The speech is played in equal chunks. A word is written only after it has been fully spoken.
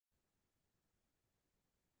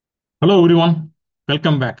Hello everyone,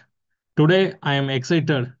 welcome back. Today I am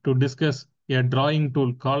excited to discuss a drawing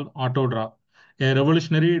tool called AutoDraw, a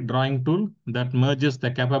revolutionary drawing tool that merges the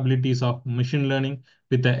capabilities of machine learning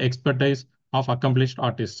with the expertise of accomplished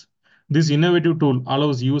artists. This innovative tool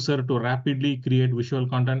allows user to rapidly create visual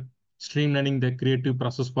content, streamlining the creative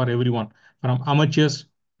process for everyone, from amateurs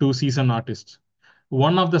to seasoned artists.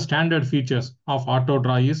 One of the standard features of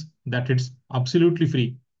AutoDraw is that it's absolutely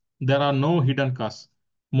free. There are no hidden costs.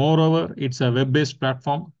 Moreover, it's a web-based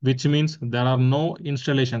platform, which means there are no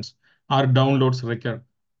installations or downloads required.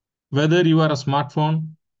 Whether you are a smartphone,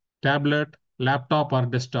 tablet, laptop, or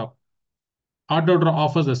desktop, AutoDraw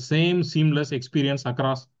offers the same seamless experience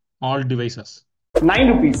across all devices. 9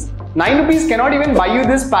 rupees. 9 rupees cannot even buy you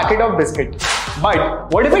this packet of biscuit.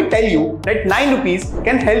 But what if I tell you that 9 rupees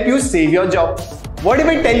can help you save your job? What if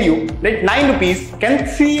I tell you that 9 rupees can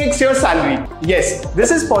 3x your salary? Yes,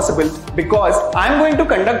 this is possible because I am going to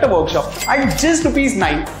conduct a workshop at just rupees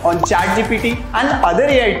 9 on ChatGPT and other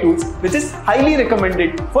AI tools, which is highly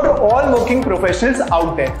recommended for all working professionals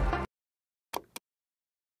out there.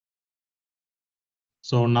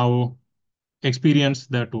 So now experience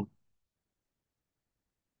the tool.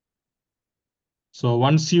 So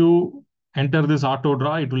once you enter this auto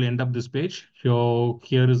draw, it will end up this page. So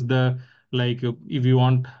here is the, if you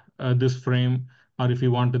want this frame or if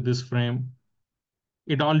you want this frame,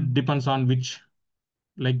 it all depends on which,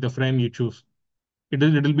 like the frame you choose.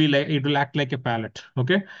 It'll be like, it will act like a palette.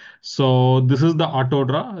 Okay. So this is the auto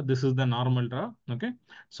draw. This is the normal draw. Okay.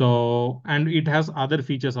 So, and it has other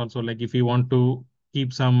features also, like if you want to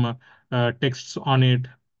keep some texts on it,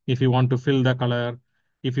 if you want to fill the color,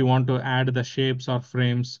 if you want to add the shapes or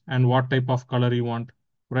frames and what type of color you want,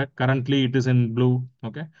 right? Currently it is in blue.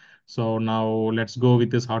 Okay. So now let's go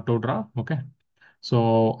with this auto draw. Okay.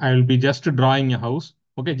 So I will be just drawing a house.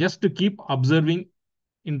 Okay. Just to keep observing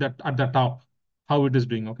in that at the top how it is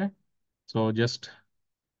doing. Okay, so just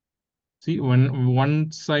see, when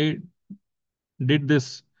once I did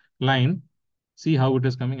this line, see how it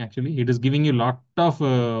is coming. Actually it is giving you lot of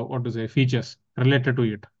what to say, features related to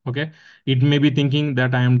it. Okay, it may be thinking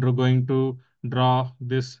that I am going to draw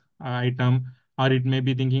this item, or it may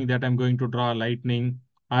be thinking that I'm going to draw lightning,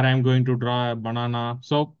 or I'm going to draw a banana.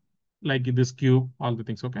 So like this cube, all the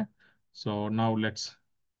things. Okay, so now let's,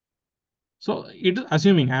 so it is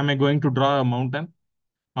assuming, am I going to draw a mountain,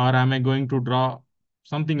 or am I going to draw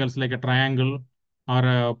something else like a triangle,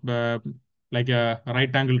 or like a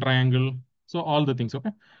right angle triangle? So all the things. Okay.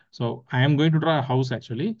 So I am going to draw a house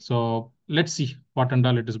actually. So let's see what and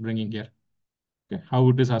all it is bringing here. Okay. How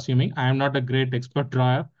it is assuming. I am not a great expert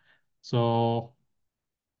drawer. So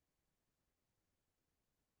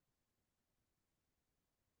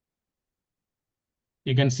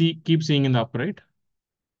you can see, keep seeing in the upright.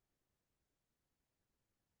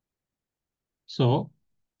 So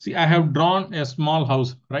see, I have drawn a small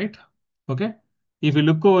house, right? Okay. If you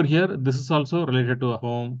look over here, this is also related to a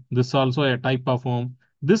home. This is also a type of home.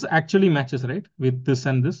 This actually matches, right, with this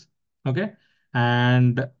and this. Okay.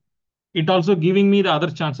 And it also giving me the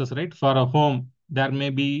other chances, right? For a home, there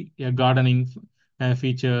may be a gardening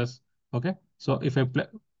features. Okay. So if I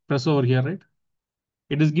press over here, right,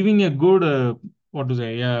 it is giving a good, what to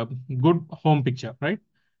say, a good home picture, right?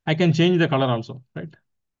 I can change the color also, right?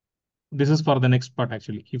 This is for the next part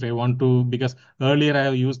actually. If I want to, because earlier I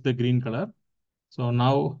have used the green color. So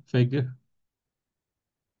now if I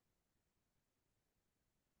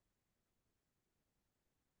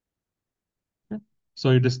okay. So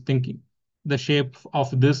it is thinking the shape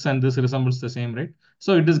of this and this resembles the same, right?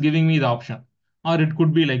 So it is giving me the option, or it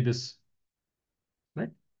could be like this, right?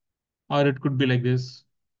 Or it could be like this.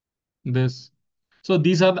 So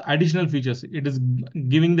these are the additional features. It is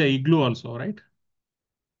giving the igloo also, right?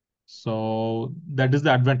 So that is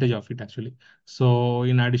the advantage of it actually. So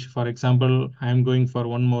in addition, for example, I am going for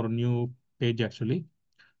one more new page actually.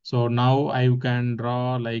 So now I can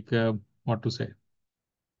draw like what to say.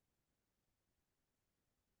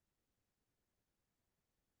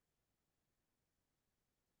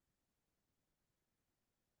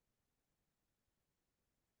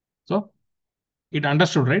 So it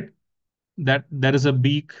understood, right? That there is a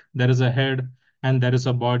beak, there is a head, and there is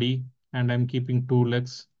a body, and I'm keeping two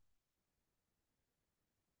legs.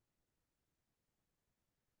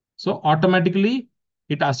 So automatically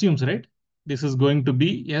it assumes, right? This is going to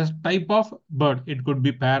be a type of bird. It could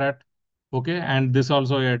be parrot. Okay. And this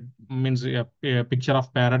also means a picture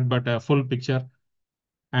of parrot, but a full picture.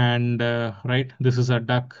 And right, this is a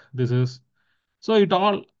duck. This is, so it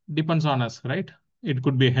all depends on us, right? It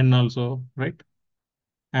could be a hen also, right?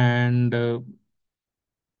 And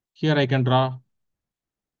here I can draw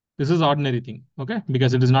This is ordinary thing, okay?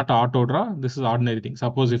 Because it is not auto draw. This is ordinary thing.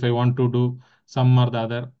 Suppose if I want to do some or the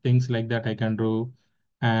other things like that, I can do.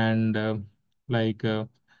 And like,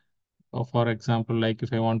 for example, like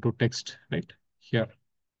if I want to text, right here.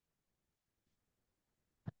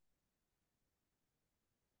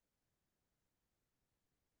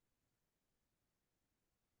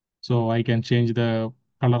 So I can change the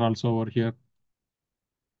color also over here,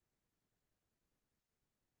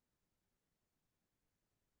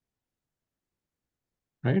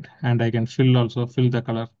 right? And I can fill the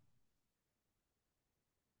color.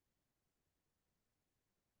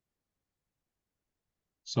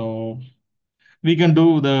 So we can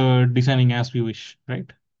do the designing as we wish,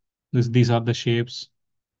 right? These are the shapes.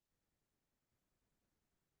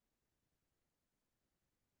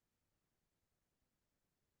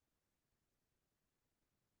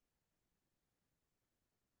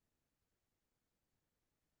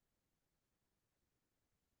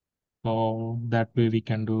 So that way we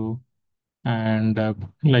can do. And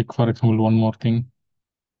like for example, one more thing,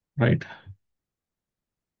 right?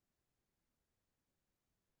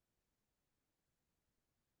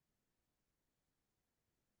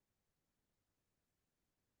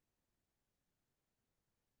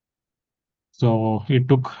 So it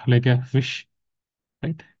took like a fish,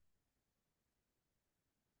 right?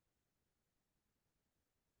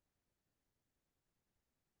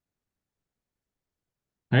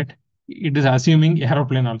 Right? It is assuming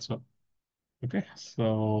aeroplane also. Okay.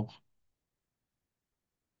 So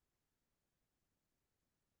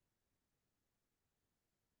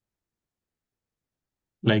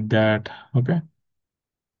like that. Okay.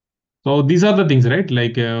 So these are the things, right?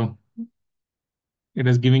 Like it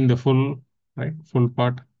is giving the full, right? Full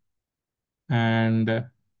part and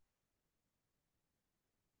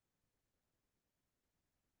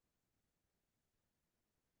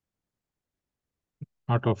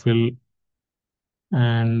autofill.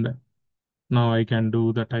 And now I can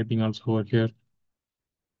do the typing also over here.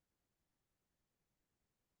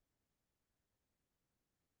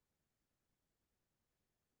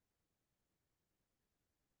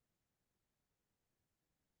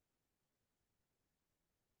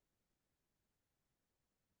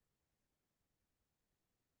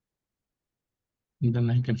 And then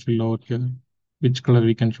I can fill over here. Which color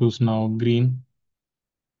we can choose now? Green,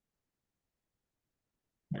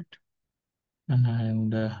 right?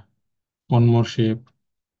 And one more shape.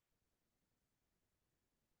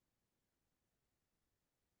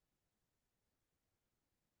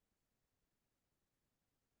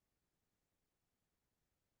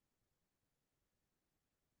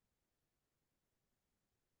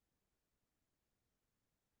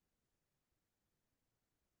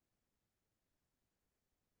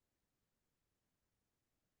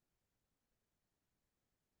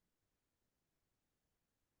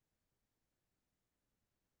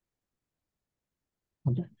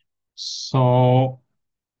 Okay. So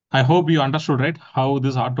I hope you understood, right, how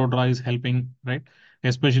this AutoDraw is helping, right?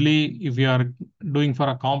 Especially if you are doing for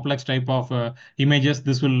a complex type of images,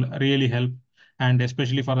 this will really help. And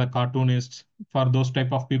especially for the cartoonists, for those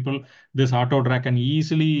type of people, this AutoDraw can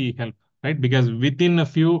easily help, right? Because within a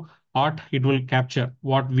few art, it will capture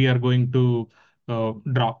what we are going to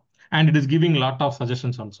draw. And it is giving a lot of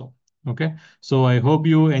suggestions also. Okay. So I hope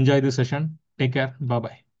you enjoy this session. Take care. Bye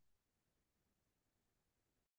bye.